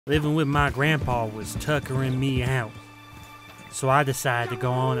Living with my grandpa was tuckering me out, so I decided to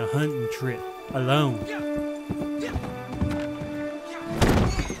go on a hunting trip alone.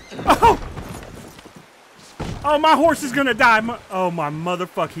 Oh! Oh, my horse is gonna die. Oh, my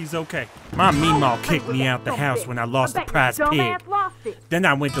motherfucker, he's okay. My meemaw kicked me out the house when I lost the prize pig. Then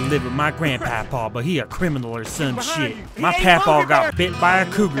I went to live with my grandpapa, but he a criminal or some shit. My papa got bit by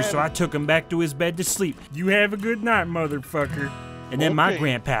a cougar, so I took him back to his bed to sleep. You have a good night, motherfucker. And then my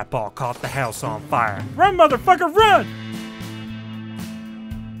grandpapa caught the house on fire. Run, motherfucker, run!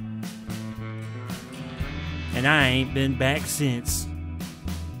 And I ain't been back since.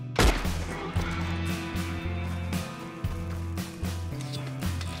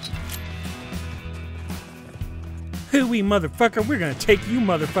 Hooey, motherfucker, we're gonna take you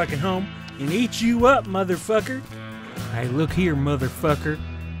motherfucking home and eat you up, motherfucker. Hey, look here, motherfucker.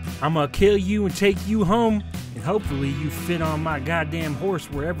 I'm gonna kill you and take you home, and hopefully you fit on my goddamn horse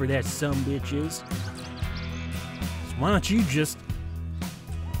wherever that sumbitch is. So why don't you just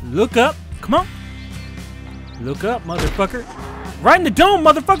look up? Come on. Look up, motherfucker. Right in the dome,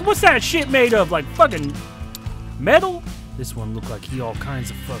 motherfucker. What's that shit made of? Like fucking metal? This one looked like he all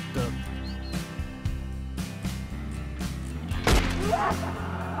kinds of fucked up.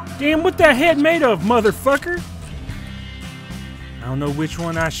 Damn, what that head made of, motherfucker? I don't know which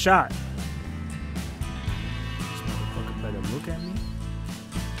one I shot. This motherfucker better look at me.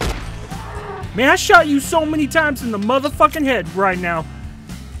 Man, I shot you so many times in the motherfucking head right now.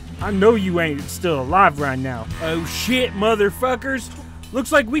 I know you ain't still alive right now. Oh shit, motherfuckers.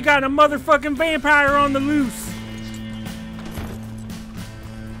 Looks like we got a motherfucking vampire on the loose.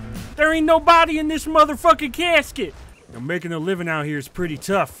 There ain't nobody in this motherfucking casket. Now, making a living out here is pretty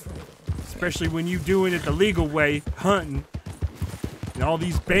tough. Especially when you doing it the legal way, hunting. And all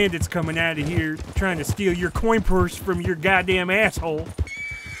these bandits coming out of here trying to steal your coin purse from your goddamn asshole.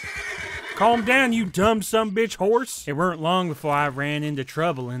 Calm down, you dumb sumbitch horse. It weren't long before I ran into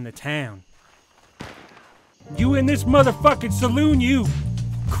trouble in the town. You in this motherfucking saloon, you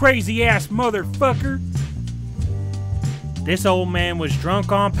crazy ass motherfucker. This old man was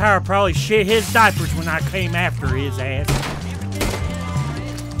drunk on power, probably shit his diapers when I came after his ass.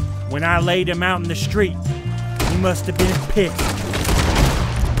 When I laid him out in the street, he must have been pissed.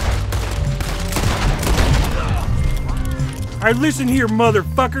 Alright, listen here,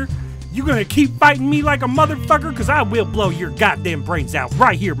 motherfucker. You gonna keep fighting me like a motherfucker? Cause I will blow your goddamn brains out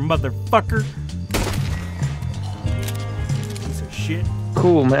right here, motherfucker. Piece of shit.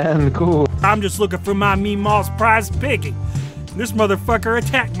 Cool, man, cool. I'm just looking for my meemaw's prize piggy. This motherfucker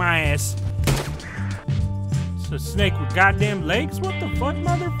attacked my ass. It's a snake with goddamn legs? What the fuck,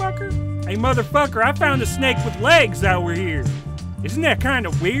 motherfucker? Hey, motherfucker, I found a snake with legs over here. Isn't that kind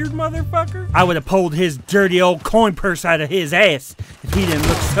of weird, motherfucker? I would have pulled his dirty old coin purse out of his ass if he didn't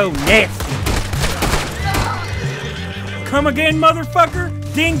look so nasty. Come again,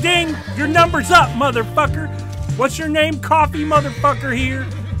 motherfucker? Ding, ding, your number's up, motherfucker. What's your name, coffee motherfucker here?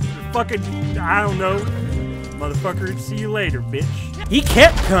 Fucking, I don't know. Motherfucker, see you later, bitch. He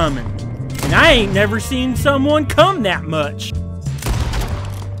kept coming, and I ain't never seen someone come that much.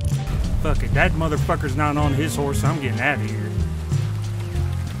 Fuck it, that motherfucker's not on his horse, so I'm getting out of here.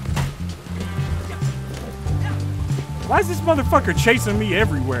 Why is this motherfucker chasing me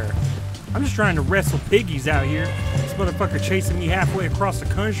everywhere? I'm just trying to wrestle piggies out here. This motherfucker chasing me halfway across the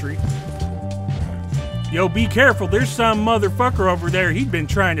country. Yo, be careful, there's some motherfucker over there. He'd been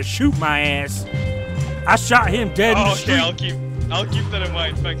trying to shoot my ass. I shot him dead in the street. Okay, I'll keep that in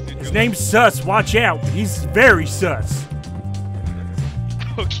mind. Thanks, dude. His name's Sus, watch out. He's very sus.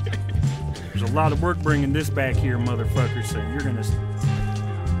 Okay. There's a lot of work bringing this back here, motherfucker, so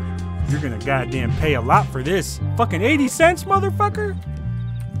you're gonna goddamn pay a lot for this. Fucking 80 cents, motherfucker?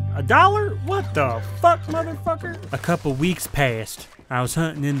 $1? What the fuck, motherfucker? A couple weeks passed. I was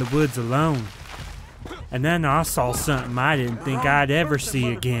hunting in the woods alone. And then I saw something I didn't think I'd ever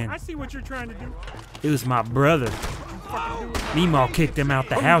see again. I see what you're trying to do. It was my brother. Meemaw kicked him out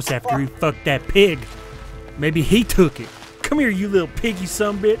the house after he fucked that pig. Maybe he took it. Come here, you little piggy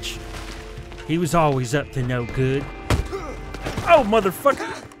sumbitch. He was always up to no good. Oh,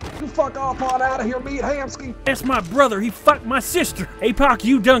 motherfucker. You fuck off on out of here, Meathamski. That's my brother. He fucked my sister. Apoc,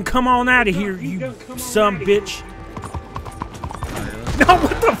 you done come on out of here, you sumbitch. No,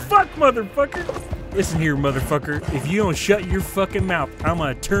 what the fuck, motherfucker? Listen here, motherfucker. If you don't shut your fucking mouth, I'm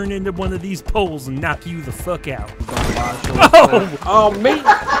gonna turn into one of these poles and knock you the fuck out. Oh! Oh,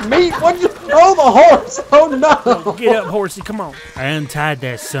 meat, what'd you... Oh, the horse! Oh, no! Get up, horsey, come on. I untied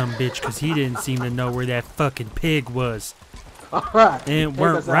that sumbitch because he didn't seem to know where that fucking pig was. Alright. And it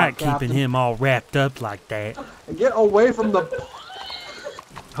weren't right keeping him all wrapped up like that. Get away from the...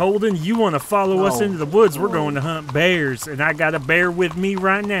 Holden, you want to follow us into the woods? We're going to hunt bears, and I got a bear with me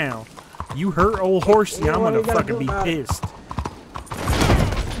right now. You hurt old horsey, I'm gonna fucking be pissed.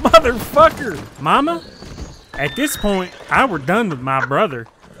 Motherfucker! Mama? At this point, I were done with my brother.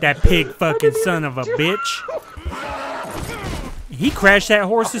 That pig fucking son of a bitch. He crashed that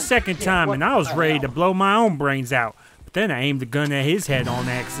horse a second time, and I was ready to blow my own brains out. But then I aimed the gun at his head on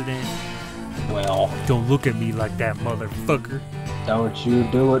accident. Well, Don't look at me like that, motherfucker. don't you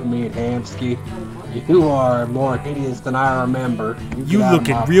do it, Meathamski. You are more hideous than I remember. You get out of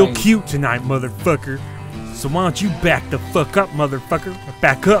looking my real face. cute tonight, motherfucker. So why don't you back the fuck up, motherfucker?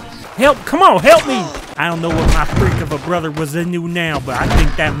 Back up. Help, come on, help me! I don't know what my freak of a brother was into now, but I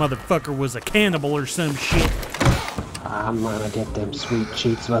think that motherfucker was a cannibal or some shit. I'm gonna get them sweet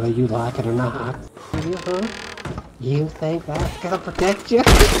cheeks whether you like it or not. You think that's gonna protect you?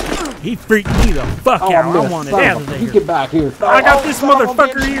 He freaked me the fuck out. I want it out of You there. get back here. I got this son of a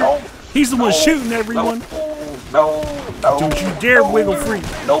motherfucker bitch. here. No, He's the one shooting everyone. no. Don't you dare wiggle free.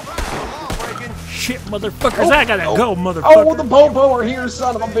 Nope. Shit, motherfuckers, I gotta go, Oh, the motherfucker. Bobo are here,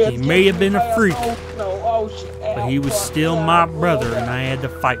 son of a bitch. He may have been a freak, Oh, no. Oh, shit. but he was still my brother, and I had to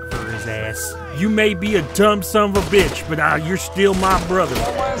fight for his ass. You may be a dumb son of a bitch, but you're still my brother.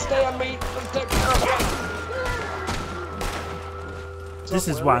 This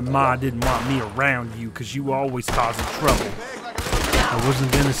is why Ma didn't want me around you, because you always causing trouble. I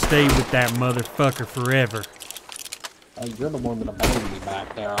wasn't gonna stay with that motherfucker forever. Hey, you're the one that abandoned me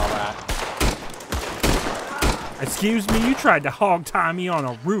back there, alright. Excuse me, you tried to hog tie me on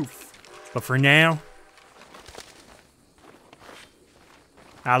a roof. But for now,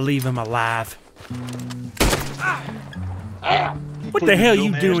 I'll leave him alive. What the hell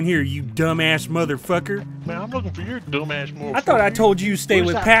you doing here, you dumbass motherfucker? Man, I'm looking for your dumbass motherfucker. I thought I told you to stay Where's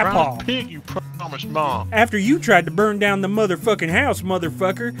with that Papaw. brown pig you promised Mom? After you tried to burn down the motherfucking house,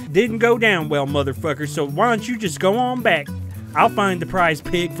 motherfucker, didn't go down well, motherfucker, so why don't you just go on back? I'll find the prize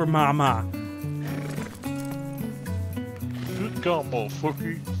pig for Mama. Good God,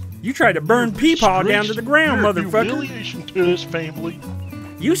 motherfucker. You tried to burn Peepaw down to the ground, You're a motherfucker. humiliation to this family.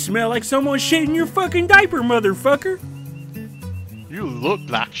 You smell like someone shit in your fucking diaper, motherfucker. You look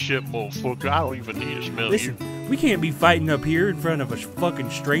like shit, motherfucker. I don't even need to smell Listen, you. we can't be fighting up here in front of a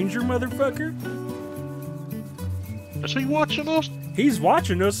fucking stranger, motherfucker. Is he watching us? He's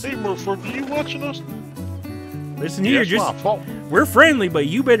watching us. Hey, motherfucker, you watching us? Listen here, That's my fault. we're friendly, but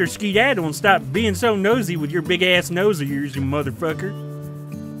you better skedaddle and stop being so nosy with your big ass nose of yours, you motherfucker.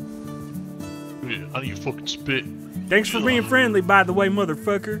 Yeah, I need to fucking spit. Thanks for being friendly, by the way,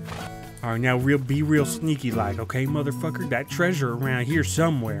 motherfucker. All right, now be real sneaky like, okay, motherfucker? That treasure around here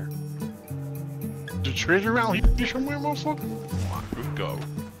somewhere. The treasure around here somewhere, motherfucker? Good go.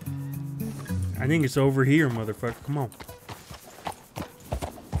 I think it's over here, motherfucker. Come on.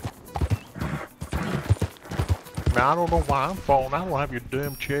 Man, I don't know why I'm falling. I don't have your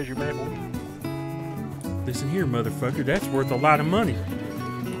damn treasure, man. Listen here, motherfucker. That's worth a lot of money.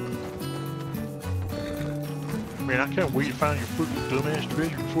 Man, I can't wait to find your fucking dumbass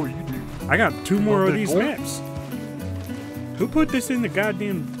treasure before you do. I got 2 more of big these boy. maps. Who put this in the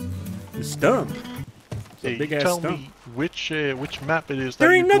goddamn stump? Hey, big you ass tell stump. me which map it is. There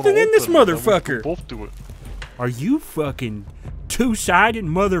that ain't you're nothing gonna in this open, and then we can motherfucker. Both do it. Are you fucking two-sided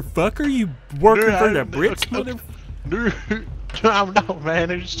motherfucker? You working for the Brits, mother? No, man.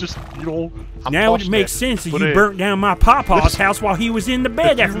 It's just, you know. I'm Now it tossing makes that. sense that But, you burnt down my Pawpaw's listen, house while he was in the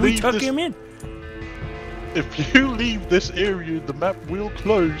bed if you after we leave took this- him in. If you leave this area, the map will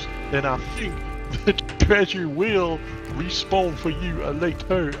close, and I think the treasure will respawn for you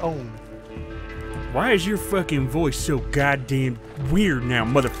later on. Why is your fucking voice so goddamn weird now,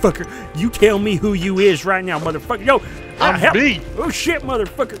 motherfucker? You tell me who you is right now, motherfucker. Yo, I'm help. me. Oh shit,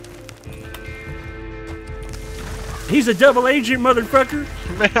 motherfucker. He's a double agent, motherfucker.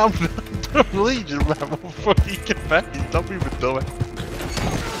 Man, I'm not legion, man. Motherfucker, get back. Don't even do it.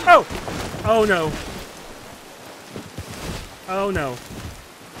 Oh! Oh no. Oh no.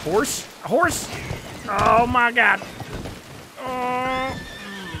 Horse? Horse? Oh my god. Oh.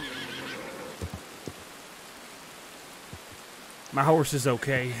 My horse is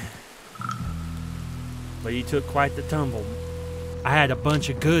okay. But he took quite the tumble. I had a bunch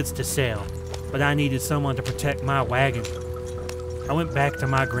of goods to sell, but I needed someone to protect my wagon. I went back to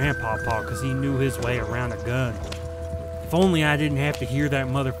my grandpa because he knew his way around a gun. If only I didn't have to hear that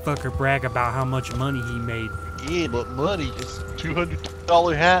motherfucker brag about how much money he made. Yeah, but money is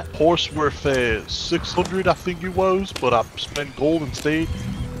 $200 hat. Horse worth $600, I think it was, but I spent gold instead.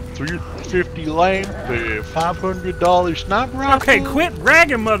 $350 land, $500 sniper rifle. Okay, quit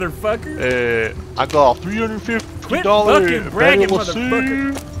bragging, motherfucker. I got $350 Quit fucking bragging, battle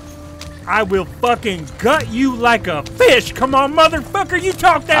motherfucker. suit. I will fucking gut you like a fish. Come on, motherfucker. You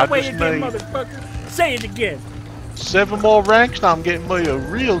talk that way just again, made- motherfucker. Say it again. 7 more ranks, now I'm getting me a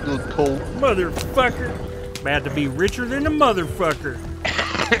real good colt. Motherfucker. About to be richer than a motherfucker.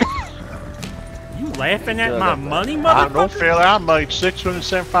 You laughing at my money, I know, motherfucker? fella, I made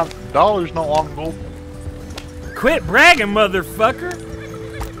 $675 not long ago. Quit bragging, motherfucker.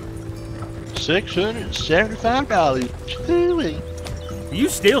 $675. Chewy. You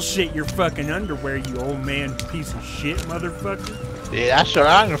still shit your fucking underwear, you old man piece of shit, motherfucker. Yeah, that's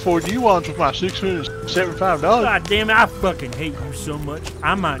alright. I can afford you ones with my $675. God damn it, I fucking hate you so much.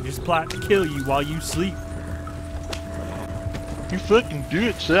 I might just plot to kill you while you sleep. You fucking do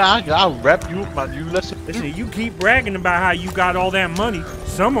it, sir. I'll wrap you up my new lesson. Listen, you keep bragging about how you got all that money,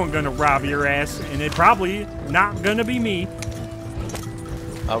 someone gonna rob your ass, and it probably not gonna be me.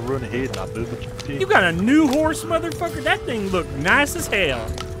 I'll run ahead and I'll do what you did. You got a new horse, motherfucker? That thing look nice as hell.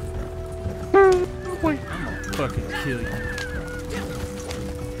 I'm gonna fucking kill you.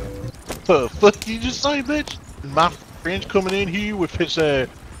 Fuck you just say, bitch? My friend's coming in here with his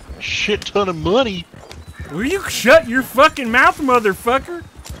shit ton of money. Will you shut your fucking mouth, motherfucker?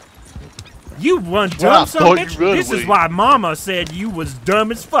 You one Well, I dumb son of a thought you bitch. run This is away. why Mama said you was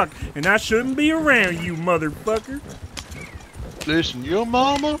dumb as fuck, and I shouldn't be around you, motherfucker. Listen, your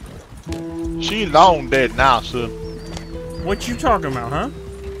mama, she long dead now, son. What you talking about, huh?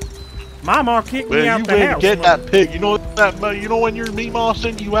 Mama kicked me Well, out you the went house. to get that pig. You know that? You know when your meemaw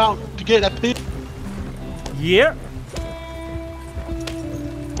sent you out to get that pig? Yep.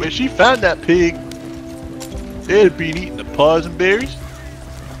 When she found that pig, it had been eating the poison berries.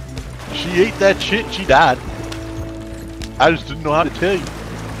 She ate that shit, she died. I just didn't know how to tell you.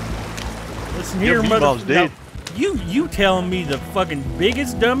 Listen Your here, meemaw's dead. You telling me the fucking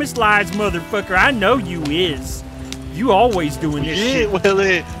biggest, dumbest lies, motherfucker. I know you is. You always doing this Yeah, shit. well,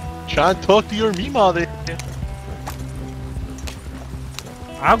 try and talk to your meemaw then.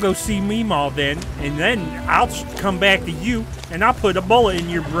 I'll go see Meemaw then, and then I'll come back to you, and I'll put a bullet in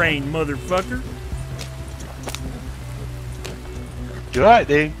your brain, motherfucker. Alright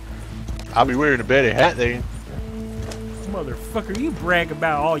then. I'll be wearing a better hat then. Motherfucker, you brag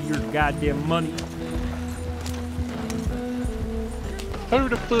about all your goddamn money. Who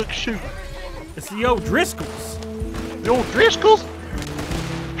the fuck shoot? It's the old Driscolls. The old Driscolls?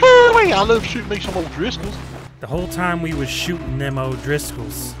 Hey, I love shooting me some old Driscolls. The whole time we was shooting them old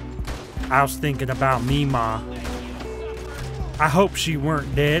Driscolls, I was thinking about Meemaw. I hope she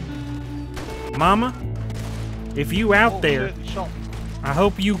weren't dead. Mama, if you out there, I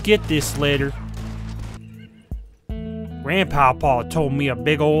hope you get this letter. Grandpapa told me a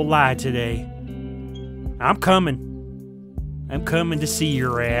big old lie today. I'm coming. I'm coming to see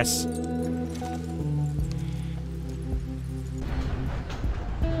your ass.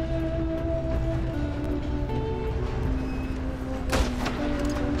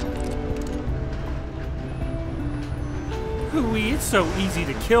 Hooey, it's so easy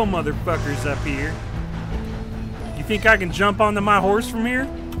to kill motherfuckers up here. You think I can jump onto my horse from here?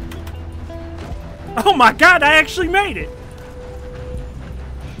 Oh my god, I actually made it!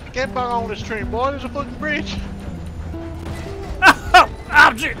 Get back on this train, boy. There's a fucking bridge. Oh,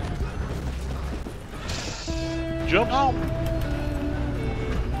 object! Jump on.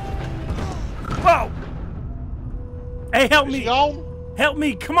 Whoa! Hey, help Is me! he on? Help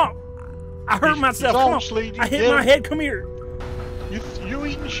me! Come on! I hurt He's myself. on, Come on! Slade, you I hit get my him. head. Come here! You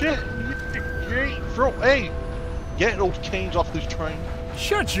eating shit. You ain't throw. Hey, get those chains off this train.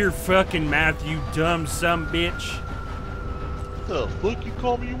 Shut your fucking mouth, you dumb bitch! The fuck you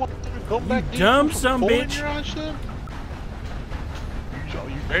call me? You want to come back? You dumb with some sumbitch. coal in your eyes, son?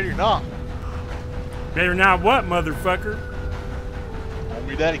 You better not. Better not what, motherfucker? Tell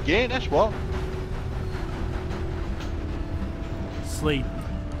me that again. That's what. Sleep.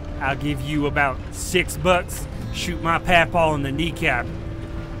 I'll give you about $6. Shoot my papaw in the kneecap.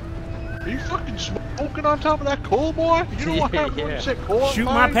 Are you fucking smoking on top of that coal, boy? You know what happens when you set coal on Shoot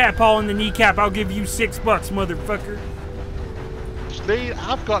my fire? papaw in the kneecap. I'll give you $6, motherfucker. Slade,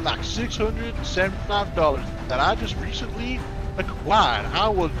 I've got like $675 that I just recently acquired. I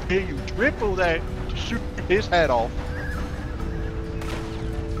will pay you triple that to shoot his head off.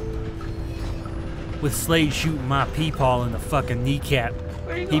 With Slade shooting my peepaw in the fucking kneecap,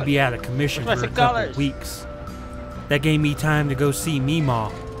 he'd be out of commission for a couple weeks. That gave me time to go see Meemaw,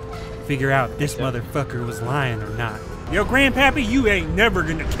 figure out if this motherfucker was lying or not. Yo, Grandpappy, you ain't never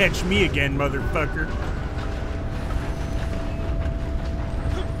gonna catch me again, motherfucker.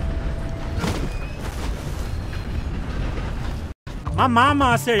 My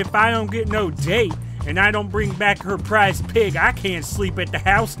mama said if I don't get no date and I don't bring back her prize pig, I can't sleep at the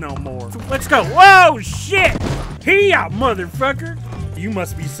house no more. So let's go. Whoa, shit! He out, motherfucker! You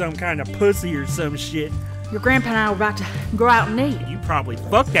must be some kind of pussy or some shit. Your grandpa and I were about to go out and eat. You probably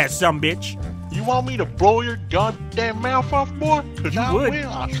fucked that sumbitch. You want me to blow your goddamn mouth off, boy? Cause You I would. will,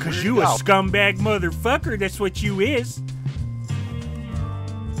 I swear Cause to you a God. scumbag motherfucker, that's what you is.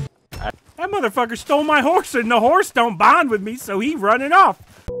 That motherfucker stole my horse and the horse don't bond with me, so he running off.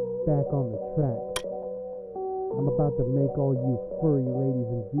 Back on the track. I'm about to make all you furry ladies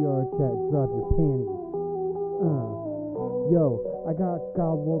in VRCHAT drop your panties. Yo, I got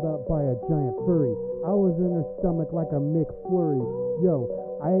gobbled up by a giant furry. I was in her stomach like a McFlurry. Yo,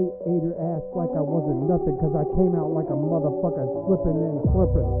 I ate her ass like I wasn't nothing cause I came out like a motherfucker slipping and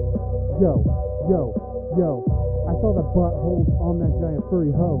slurping. Yo, I saw the butthole on that giant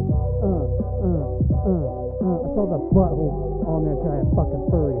furry hoe. I saw the butthole on that giant fucking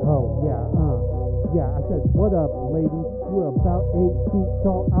furry hoe. Yeah, I said, what up, lady? You're about 8 feet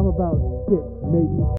tall. I'm about 6, maybe.